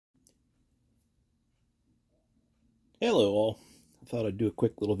Hello all. I thought I'd do a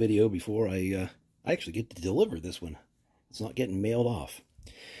quick little video before I actually get to deliver this one. It's not getting mailed off.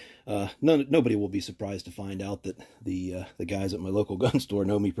 Nobody will be surprised to find out that the guys at my local gun store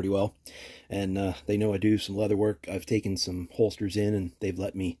know me pretty well, and they know I do some leather work. I've taken some holsters in, and they've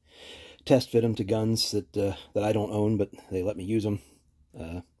let me test fit them to guns that I don't own, but they let me use them.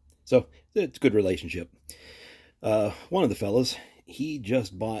 So it's a good relationship. One of the fellas, he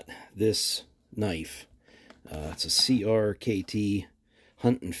just bought this knife. It's a CRKT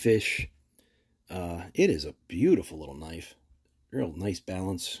Hunt and Fish. It is a beautiful little knife. Real nice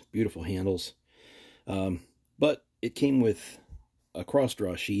balance, beautiful handles. But it came with a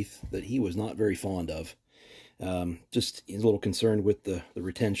cross-draw sheath that he was not very fond of. Just he's a little concerned with the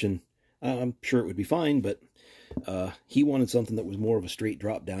retention. I'm sure it would be fine, but he wanted something that was more of a straight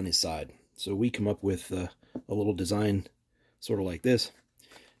drop down his side. So we come up with a little design sort of like this,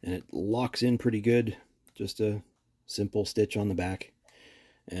 and it locks in pretty good. Just a simple stitch on the back,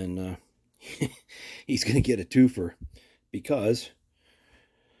 and he's going to get a twofer because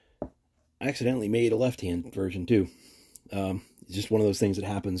I accidentally made a left-hand version too. It's just one of those things that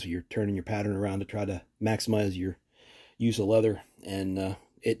happens. You're turning your pattern around to try to maximize your use of leather, and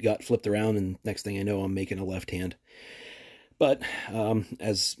it got flipped around, and next thing I know, I'm making a left hand. But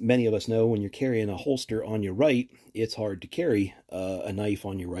as many of us know, when you're carrying a holster on your right, it's hard to carry a knife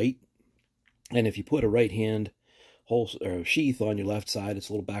on your right. And if you put a right hand holster or sheath on your left side, it's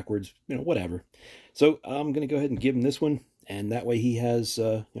a little backwards, whatever. So I'm going to go ahead and give him this one, and that way he has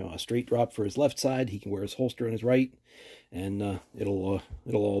a straight drop for his left side. He can wear his holster on his right, and it'll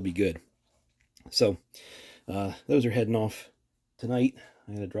all be good. So those are heading off tonight.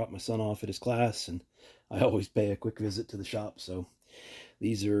 I'm going to drop my son off at his class, and I always pay a quick visit to the shop, so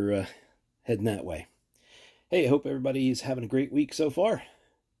these are heading that way. Hey, I hope everybody is having a great week so far.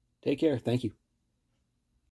 Take care. Thank you.